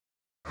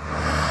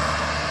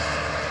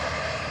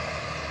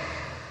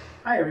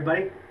Hi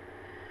everybody.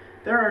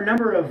 There are a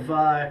number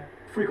of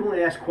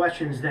frequently asked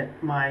questions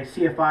that my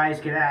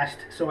CFIs get asked,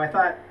 so I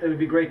thought it would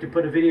be great to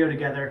put a video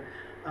together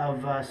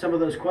of some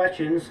of those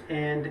questions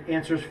and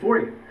answers for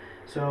you.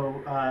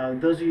 So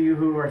those of you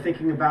who are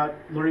thinking about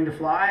learning to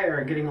fly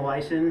or getting a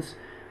license,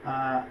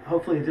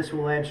 hopefully this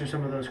will answer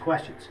some of those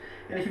questions.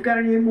 And if you've got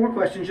any more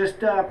questions,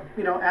 just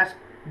ask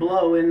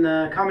below in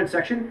the comment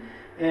section,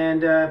 and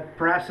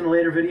perhaps in a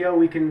later video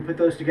we can put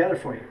those together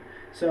for you.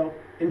 So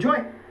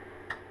enjoy!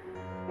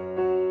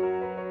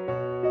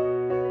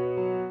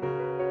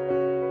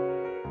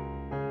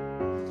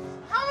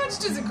 How much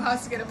does it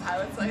cost to get a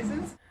pilot's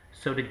license?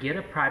 So to get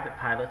a private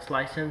pilot's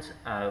license,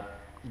 a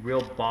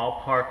real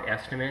ballpark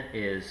estimate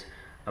is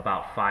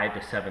about $5,000 to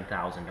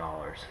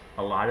 $7,000.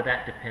 A lot of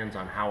that depends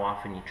on how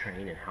often you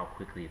train and how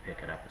quickly you pick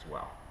it up as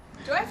well.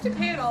 Do I have to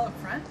pay it all up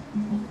front?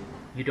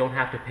 You don't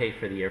have to pay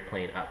for the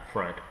airplane up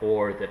front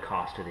or the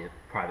cost of the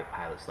private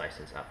pilot's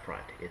license up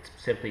front. It's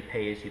simply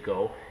pay as you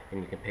go,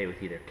 and you can pay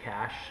with either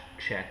cash,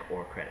 check,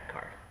 or credit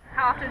card.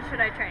 How often should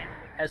I train?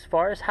 As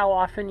far as how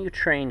often you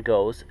train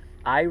goes,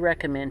 I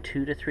recommend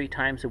 2 to 3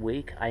 times a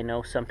week. I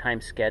know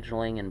sometimes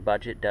scheduling and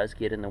budget does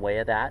get in the way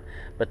of that,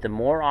 but the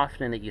more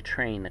often that you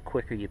train, the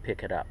quicker you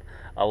pick it up.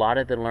 A lot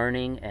of the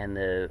learning and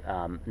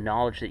the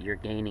knowledge that you're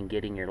gaining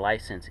getting your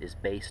license is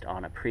based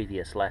on a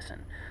previous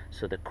lesson.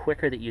 So the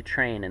quicker that you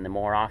train and the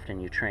more often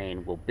you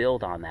train will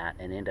build on that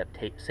and end up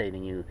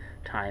saving you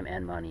time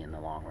and money in the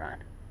long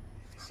run.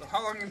 So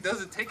how long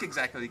does it take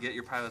exactly to get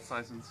your pilot's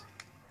license?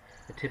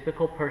 A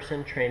typical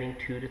person training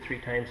 2 to 3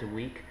 times a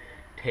week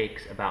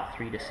takes about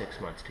 3 to 6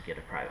 months to get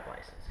a private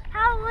license.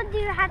 How old do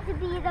you have to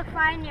be to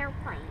fly an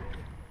airplane?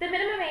 The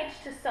minimum age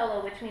to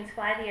solo, which means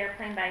fly the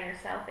airplane by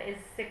yourself, is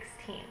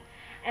 16.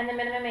 And the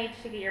minimum age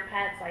to get your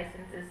pilot's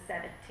license is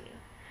 17.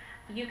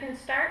 You can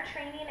start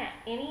training at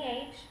any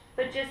age,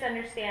 but just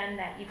understand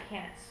that you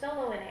can't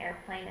solo an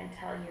airplane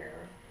until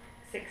you're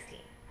 16.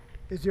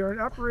 Is there an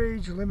upper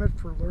age limit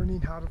for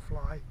learning how to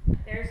fly?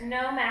 There's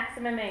no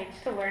maximum age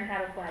to learn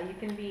how to fly. You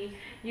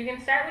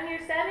can start when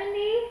you're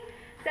 70,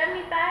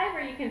 75,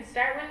 or you can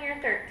start when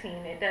you're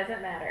 13. It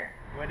doesn't matter.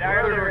 What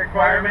are the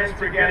requirements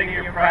for getting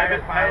your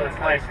private pilot's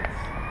license?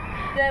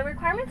 The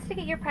requirements to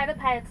get your private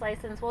pilot's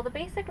license, well, the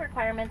basic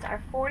requirements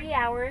are 40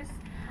 hours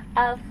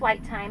of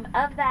flight time.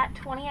 Of that,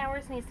 20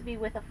 hours needs to be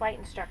with a flight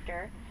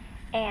instructor,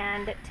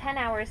 and 10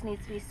 hours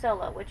needs to be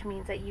solo, which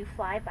means that you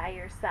fly by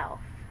yourself.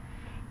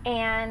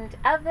 And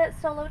of that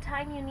solo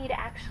time, you need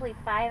actually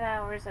 5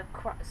 hours of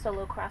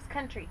solo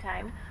cross-country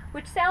time,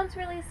 which sounds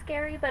really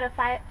scary, but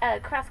a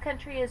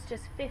cross-country is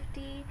just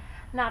 50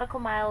 nautical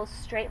miles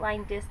straight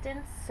line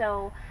distance.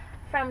 So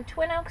from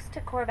Twin Oaks to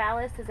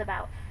Corvallis is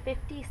about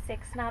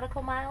 56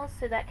 nautical miles,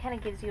 so that kind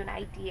of gives you an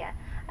idea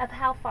of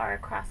how far a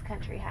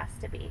cross-country has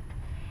to be.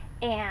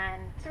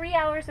 And 3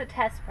 hours of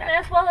test prep,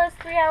 as well as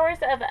 3 hours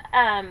of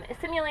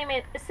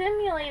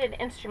simulated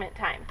instrument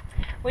time,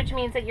 which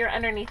means that you're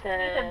underneath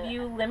a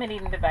view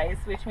limiting device,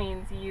 which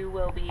means you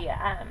will be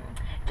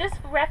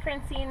just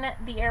referencing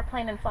the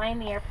airplane and flying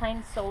the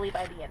airplane solely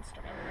by the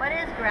instrument. What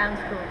is ground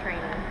school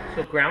training?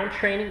 So ground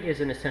training is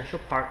an essential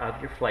part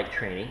of your flight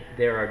training.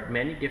 There are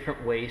many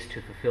different ways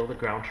to fulfill the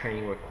ground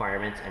training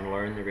requirements and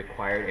learn the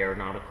required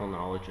aeronautical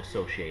knowledge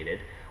associated.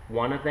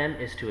 One of them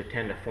is to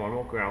attend a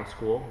formal ground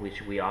school,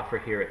 which we offer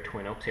here at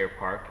Twin Oaks Air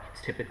Park.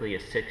 It's typically a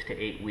 6 to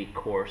 8 week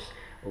course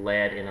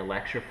led in a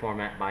lecture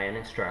format by an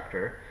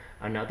instructor.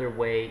 Another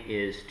way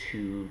is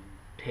to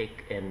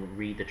take and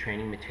read the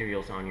training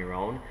materials on your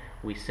own.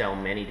 We sell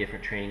many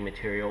different training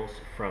materials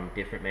from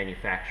different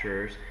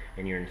manufacturers,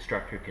 and your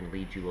instructor can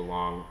lead you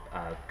along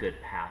a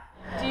good path.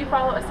 Do you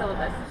follow a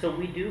syllabus? So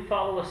we do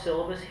follow a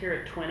syllabus here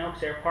at Twin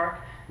Oaks Air Park.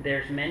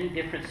 There's many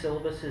different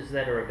syllabuses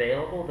that are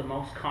available. The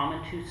most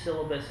common 2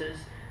 syllabuses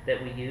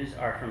that we use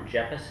are from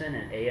Jeppesen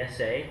and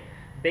ASA.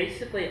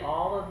 Basically,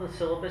 all of the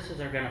syllabuses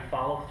are going to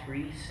follow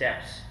 3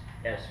 steps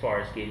as far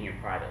as getting your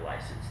private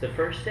license. The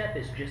first step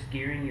is just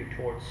gearing you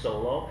towards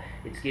solo.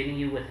 It's getting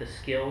you with the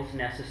skills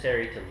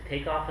necessary to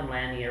take off and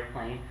land the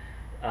airplane,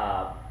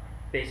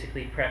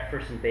 basically prep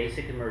for some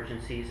basic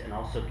emergencies, and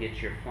also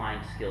get your flying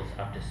skills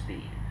up to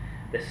speed.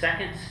 The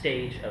second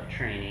stage of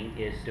training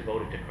is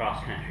devoted to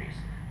cross countries.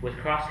 With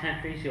cross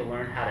countries, you'll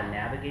learn how to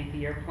navigate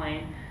the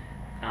airplane,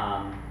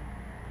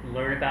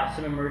 learn about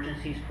some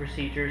emergencies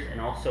procedures, and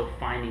also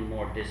finding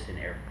more distant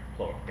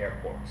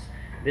airports.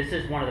 This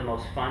is one of the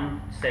most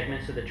fun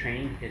segments of the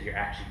training because you're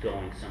actually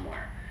going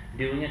somewhere.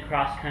 Doing a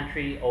cross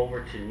country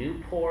over to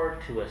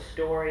Newport, to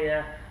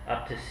Astoria,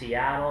 up to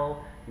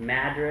Seattle,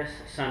 Madras,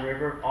 Sun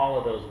River, all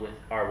of those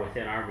are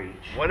within our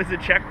reach. What is a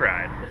check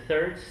ride? The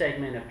third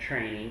segment of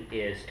training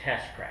is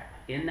test prep.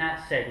 In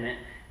that segment,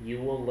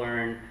 you will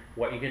learn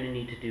what you're going to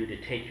need to do to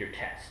take your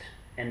test.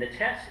 And the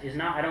test is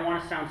not, I don't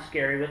want to sound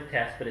scary with a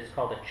test, but it's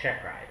called a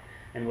check ride.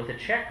 And with a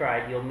check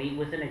ride, you'll meet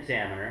with an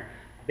examiner.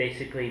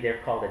 Basically, they're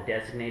called a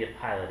designated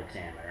pilot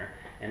examiner.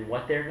 And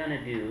what they're going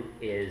to do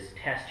is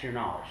test your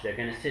knowledge. They're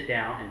going to sit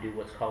down and do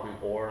what's called an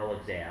oral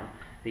exam.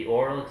 The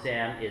oral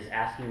exam is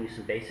asking you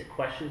some basic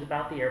questions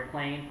about the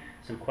airplane,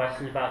 some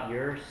questions about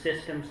your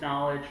systems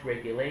knowledge,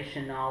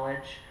 regulation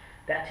knowledge.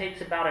 That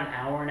takes about an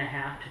hour and a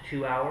half to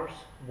 2 hours.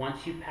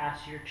 Once you pass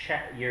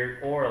your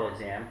oral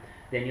exam,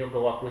 then you'll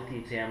go up with the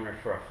examiner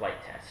for a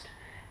flight test.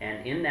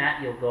 And in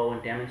that, you'll go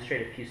and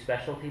demonstrate a few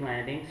specialty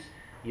landings.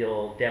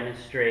 You'll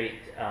demonstrate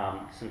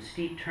some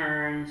steep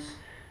turns,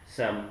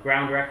 some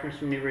ground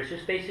reference maneuvers,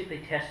 just basically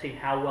testing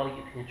how well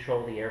you can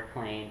control the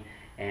airplane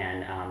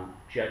and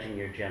judging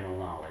your general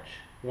knowledge.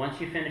 Once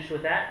you finish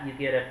with that, you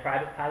get a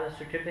private pilot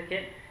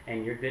certificate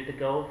and you're good to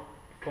go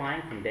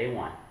flying from day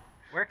one.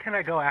 Where can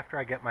I go after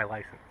I get my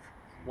license?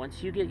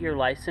 Once you get your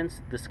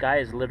license, the sky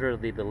is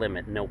literally the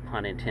limit, no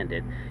pun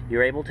intended.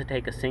 You're able to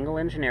take a single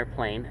engine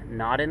airplane,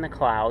 not in the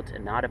clouds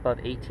and not above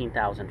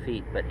 18,000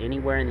 feet, but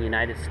anywhere in the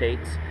United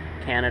States,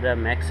 Canada,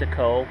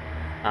 Mexico.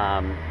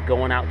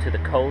 Going out to the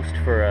coast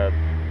for a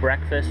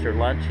breakfast or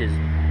lunch is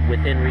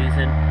within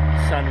reason.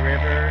 Sun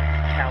River,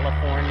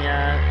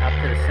 California, up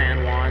to the San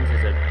Juans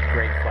is a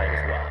great flight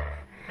as well.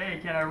 Hey,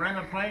 can I rent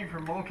a plane for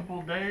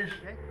multiple days?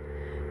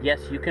 Yes,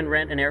 you can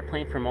rent an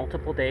airplane for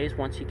multiple days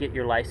once you get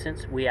your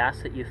license. We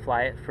ask that you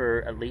fly it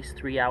for at least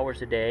 3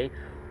 hours a day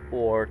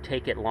or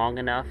take it long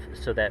enough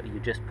so that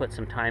you just put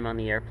some time on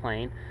the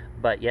airplane.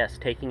 But yes,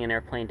 taking an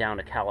airplane down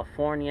to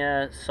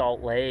California,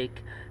 Salt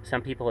Lake,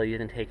 some people have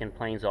even taken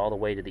planes all the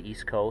way to the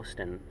East Coast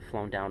and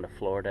flown down to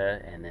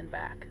Florida and then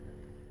back.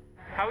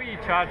 How are you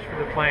charged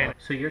for the plane?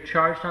 So you're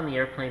charged on the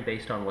airplane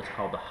based on what's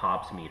called the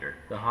Hobbs meter.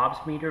 The Hobbs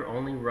meter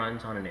only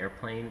runs on an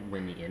airplane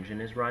when the engine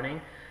is running.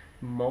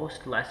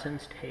 Most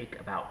lessons take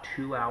about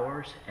 2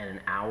 hours, and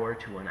an hour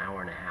to an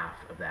hour and a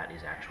half of that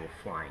is actual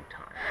flying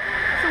time.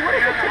 So what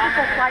does a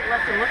typical flight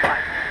lesson look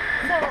like?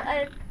 So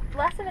a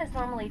lesson is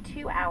normally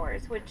 2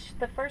 hours, which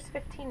the first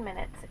 15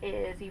 minutes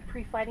is you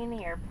pre-flighting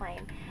the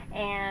airplane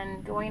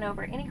and going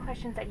over any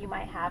questions that you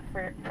might have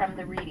from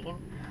the reading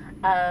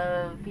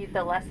of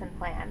the lesson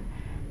plan.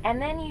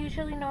 And then you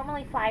usually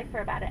normally fly for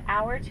about an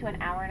hour to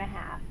an hour and a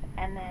half.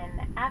 And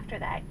then after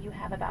that, you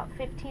have about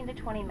 15 to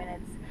 20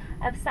 minutes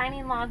of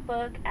signing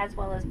logbook, as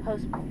well as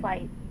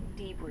post-flight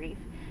debrief,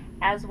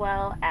 as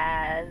well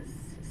as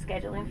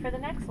scheduling for the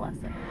next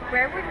lesson.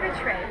 Where would we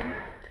train?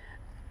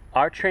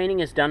 Our training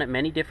is done at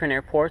many different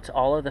airports.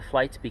 All of the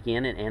flights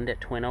begin and end at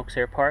Twin Oaks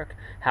Air Park.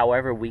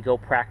 However, we go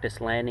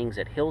practice landings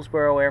at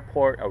Hillsborough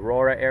Airport,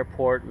 Aurora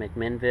Airport,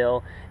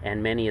 McMinnville,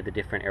 and many of the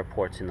different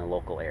airports in the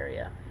local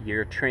area.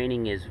 Your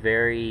training is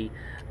very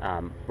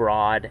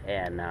broad,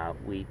 and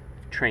we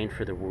train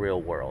for the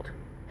real world.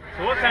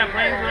 So what kind of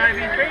planes would I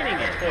be training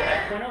in? So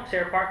at Twin Oaks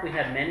Air Park, we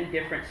have many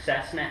different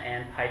Cessna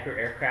and Piper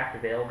aircraft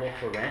available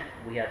for rent.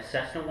 We have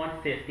Cessna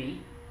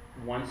 150,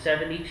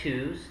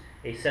 172s,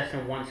 a Cessna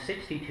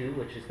 162,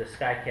 which is the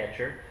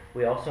Skycatcher.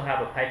 We also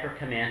have a Piper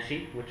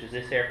Comanche, which is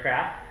this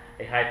aircraft,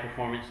 a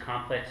high-performance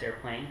complex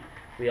airplane.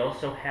 We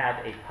also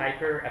have a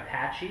Piper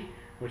Apache,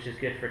 which is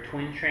good for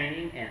twin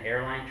training and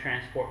airline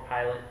transport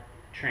pilot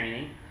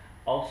training.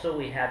 Also,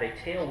 we have a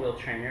tailwheel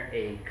trainer,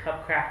 a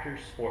Cub Crafter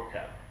Sport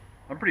Cub.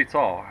 I'm pretty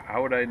tall.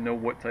 How would I know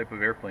what type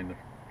of airplane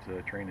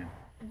to train in?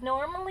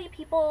 Normally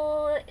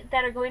people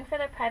that are going for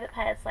their private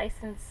pilot's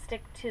license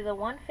stick to the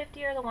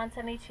 150 or the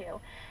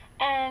 172.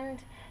 And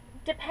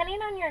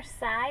depending on your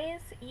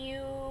size, you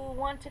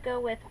want to go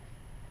with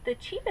the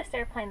cheapest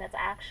airplane that's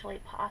actually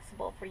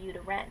possible for you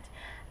to rent.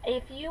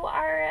 If you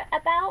are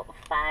about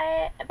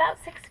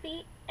 6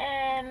 feet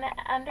and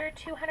under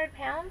 200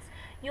 pounds,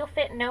 you'll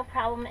fit no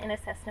problem in a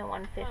Cessna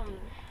 150.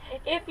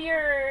 If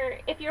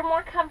you're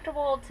more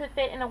comfortable to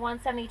fit in a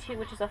 172,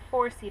 which is a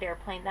 4-seat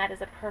airplane, that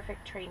is a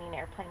perfect training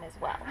airplane as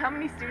well. How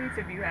many students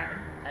have you had?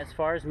 As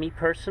far as me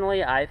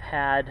personally, I've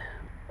had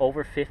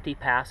over 50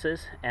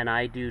 passes, and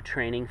I do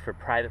training for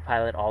private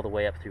pilot all the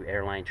way up through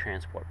airline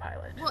transport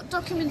pilot. What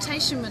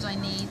documentation would I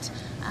need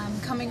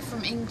coming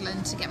from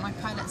England to get my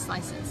pilot's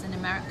license in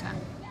America?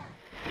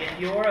 If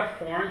you're a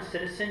foreign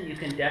citizen, you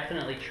can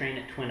definitely train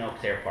at Twin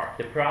Oaks Air Park.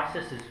 The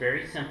process is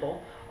very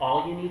simple.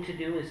 All you need to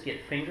do is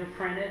get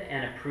fingerprinted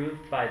and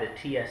approved by the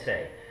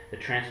TSA, the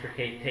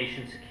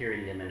Transportation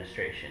Security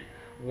Administration.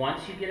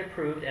 Once you get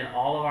approved, and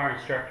all of our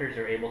instructors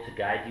are able to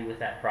guide you with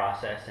that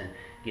process and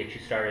get you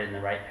started in the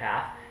right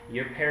path,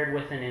 you're paired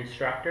with an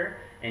instructor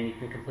and you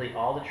can complete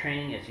all the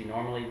training as you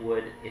normally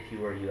would if you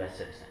were a U.S.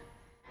 citizen.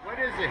 What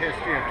is the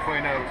history of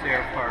Twin Oaks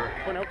Air Park?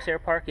 Twin Oaks Air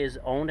Park is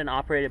owned and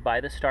operated by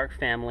the Stark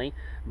family.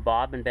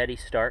 Bob and Betty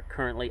Stark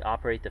currently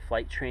operate the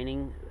flight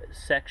training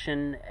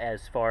section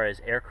as far as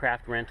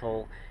aircraft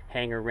rental,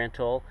 hangar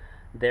rental.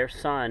 Their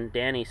son,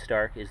 Danny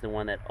Stark, is the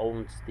one that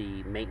owns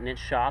the maintenance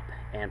shop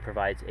and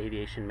provides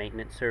aviation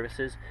maintenance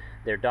services.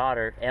 Their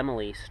daughter,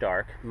 Emily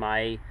Stark,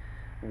 my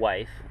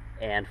wife,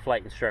 and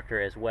flight instructor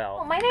as well.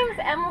 Well, my name is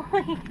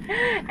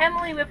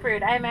Emily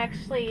Whippard. I'm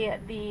actually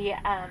the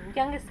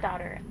youngest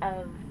daughter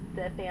of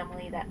the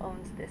family that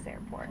owns this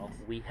airport.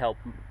 We help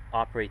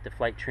operate the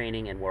flight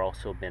training, and we're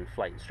also been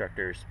flight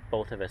instructors.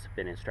 Both of us have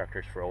been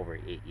instructors for over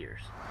 8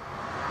 years.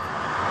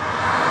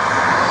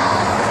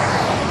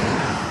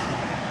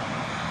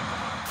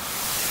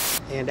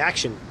 And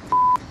action.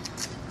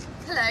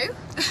 Hello,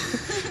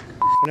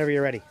 Whenever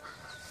you're ready.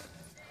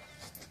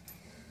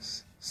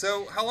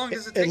 So, how long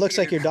does it take? It looks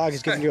like your dog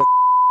is giving you a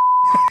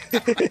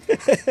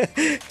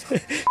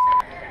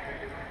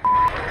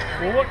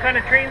Well, what kind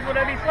of trains would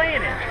I be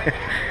playing in?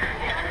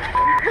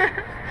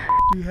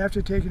 You have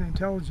to take an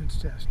intelligence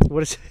test.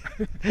 What is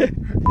it?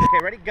 Okay,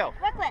 ready? Go.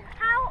 Brooklyn,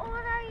 how old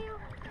are you?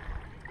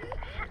 I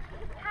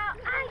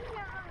can't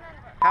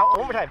remember. How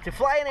one more time to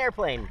fly an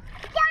airplane.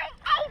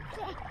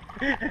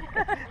 You're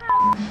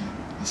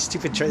 18.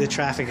 Stupid the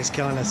traffic is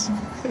killing us.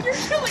 You're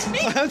killing me.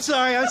 I'm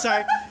sorry.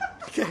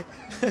 Okay.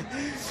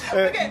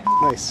 Okay.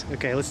 Nice.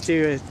 Okay, let's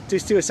do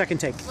a second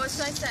take. What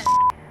should I say?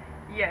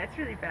 Yeah, it's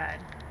really bad.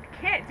 I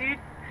can't, dude.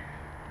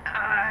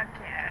 I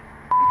can't.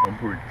 I'm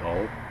pretty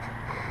tall.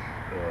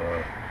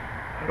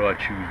 How do I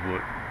choose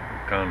what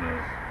kind of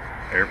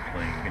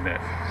airplane in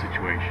that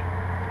situation?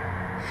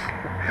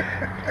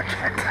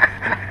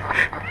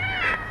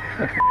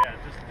 Yeah,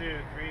 just do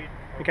 3.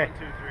 Okay. 1,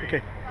 2, 3.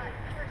 Okay.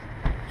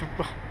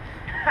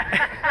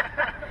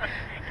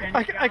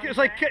 It's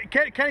like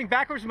counting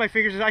backwards with my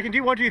fingers. I can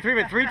do 1, 2, 3,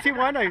 but 3, 2,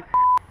 1. Okay,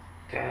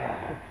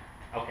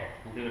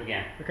 we'll do it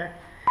again. Okay.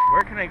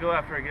 Where can I go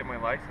after I get my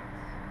license?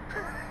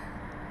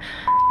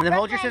 And then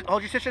hold your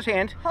sister's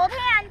hand. Hold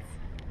hands.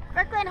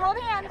 Brooklyn, hold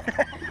hands.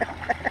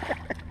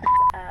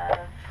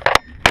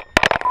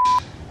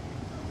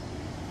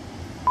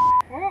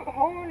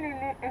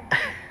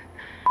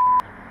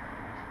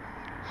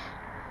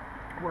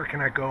 Where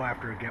can I go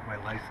after I get my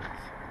license?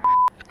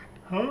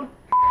 Huh?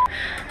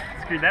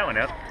 Screwed that one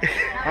up.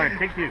 Alright,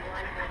 take 2.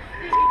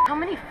 How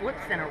many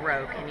flips in a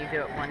row can you do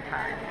at one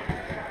time?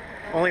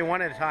 Only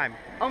one at a time.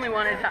 Only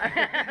one at a time.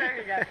 There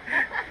you go.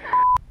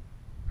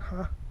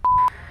 Huh?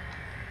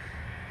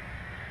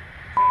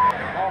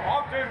 How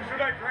often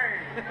should I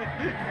train?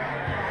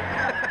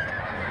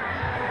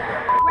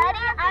 Ready?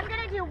 I'm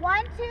going to do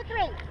 1, 2,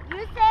 3.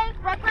 You say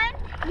Brooklyn.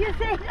 You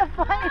say the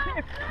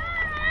fire.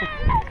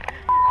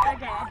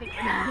 Okay, I think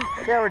we're done.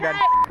 Yeah, we're done.